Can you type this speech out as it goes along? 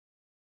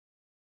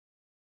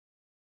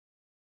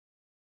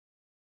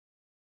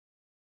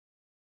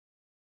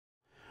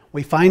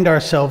We find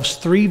ourselves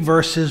 3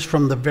 verses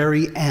from the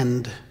very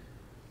end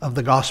of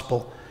the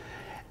gospel.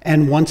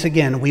 And once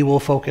again, we will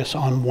focus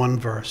on one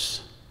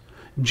verse.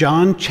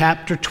 John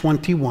chapter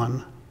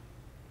 21,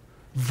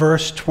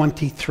 verse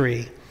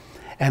 23.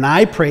 And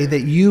I pray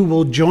that you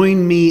will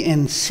join me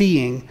in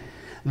seeing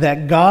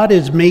that God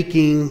is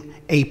making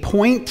a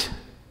point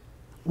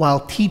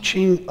while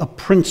teaching a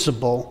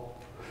principle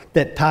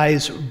that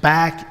ties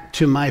back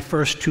to my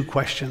first 2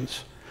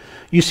 questions.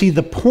 You see,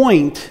 the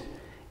point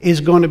is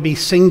going to be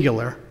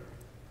singular.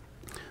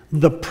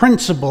 The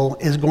principle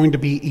is going to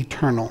be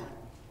eternal.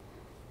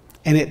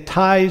 And it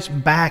ties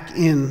back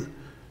in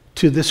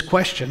to this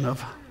question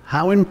of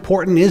how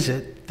important is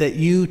it that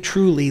you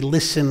truly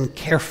listen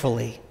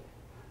carefully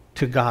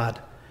to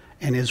God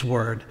and His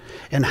Word?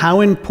 And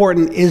how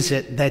important is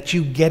it that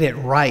you get it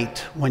right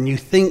when you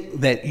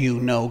think that you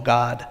know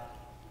God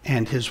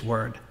and His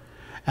Word?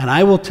 And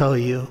I will tell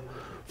you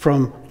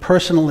from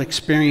personal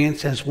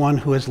experience as one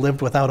who has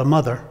lived without a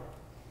mother,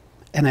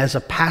 and as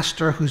a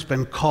pastor who's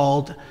been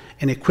called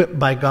and equipped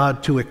by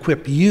God to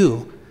equip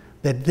you,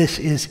 that this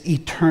is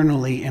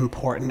eternally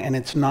important, and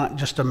it's not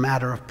just a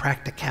matter of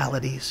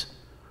practicalities.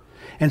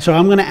 And so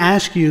I'm going to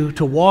ask you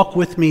to walk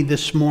with me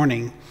this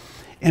morning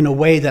in a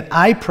way that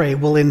I pray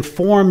will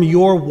inform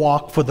your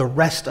walk for the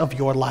rest of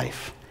your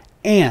life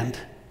and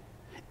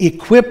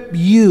equip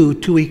you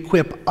to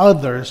equip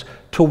others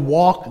to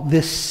walk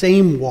this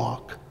same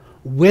walk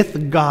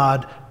with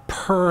God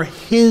per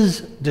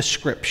His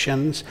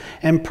descriptions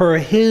and per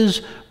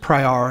His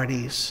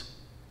priorities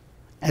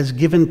as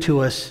given to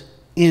us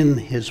in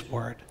His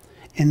Word.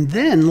 And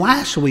then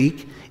last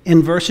week,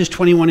 in verses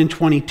 21 and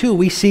 22,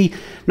 we see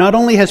not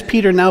only has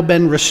Peter now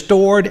been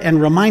restored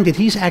and reminded,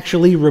 he's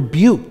actually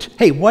rebuked.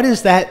 Hey, what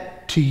is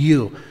that to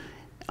you?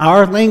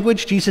 Our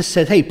language, Jesus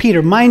said, hey,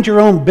 Peter, mind your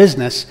own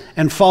business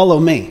and follow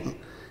me.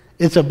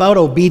 It's about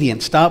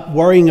obedience. Stop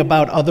worrying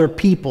about other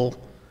people,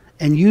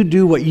 and you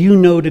do what you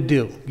know to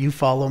do. You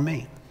follow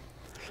me.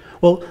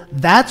 Well,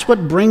 that's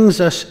what brings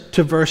us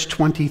to verse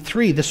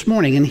 23 this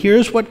morning, and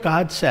here's what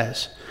God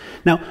says.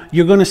 Now,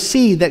 you're going to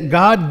see that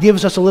God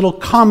gives us a little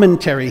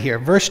commentary here.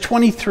 Verse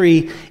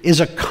 23 is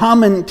a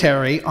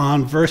commentary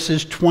on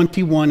verses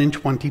 21 and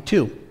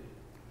 22.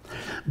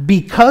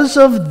 Because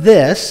of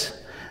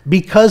this,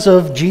 because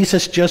of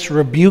Jesus just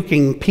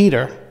rebuking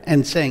Peter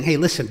and saying, hey,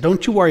 listen,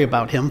 don't you worry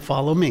about him,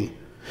 follow me.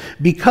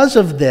 Because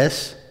of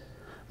this,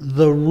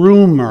 the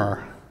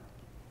rumor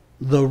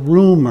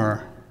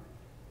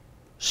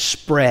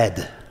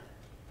spread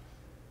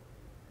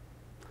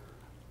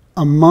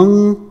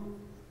among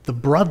the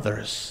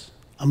brothers,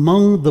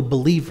 among the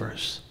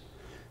believers.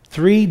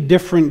 3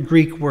 different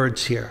Greek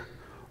words here.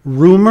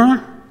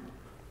 Rumor,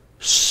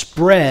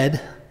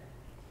 spread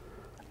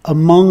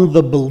among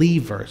the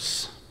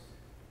believers.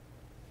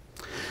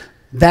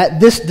 That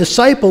this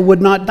disciple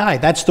would not die.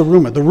 That's the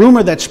rumor. The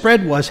rumor that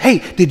spread was, hey,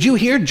 did you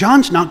hear?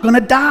 John's not going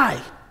to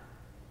die.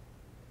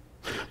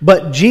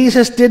 But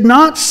Jesus did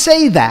not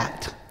say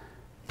that.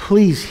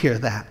 Please hear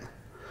that.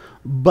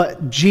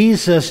 But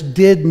Jesus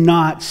did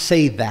not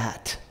say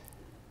that.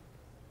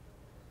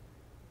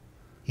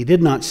 He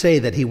did not say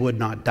that he would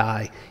not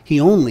die. He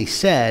only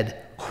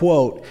said,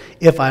 quote,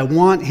 if I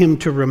want him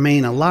to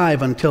remain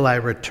alive until I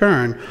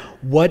return,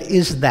 what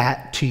is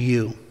that to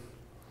you?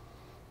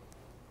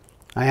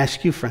 I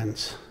ask you,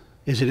 friends,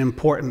 is it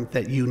important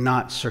that you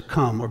not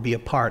succumb or be a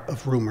part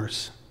of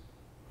rumors?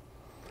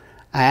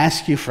 I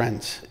ask you,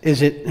 friends,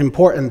 is it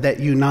important that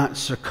you not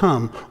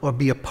succumb or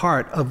be a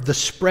part of the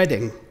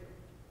spreading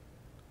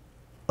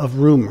of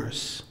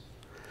rumors?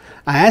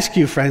 I ask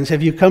you, friends,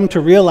 have you come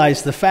to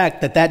realize the fact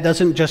that that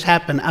doesn't just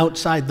happen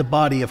outside the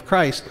body of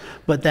Christ,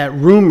 but that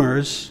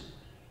rumors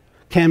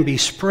can be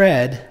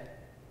spread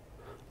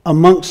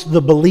amongst the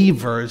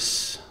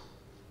believers?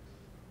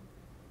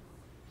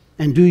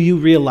 And do you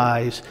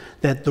realize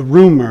that the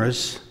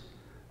rumors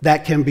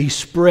that can be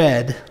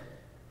spread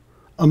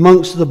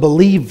amongst the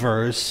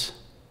believers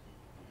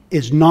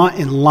is not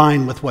in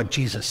line with what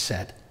Jesus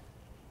said?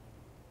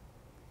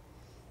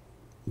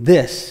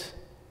 This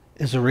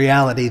is a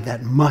reality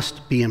that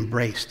must be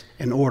embraced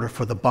in order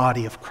for the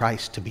body of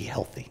Christ to be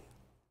healthy.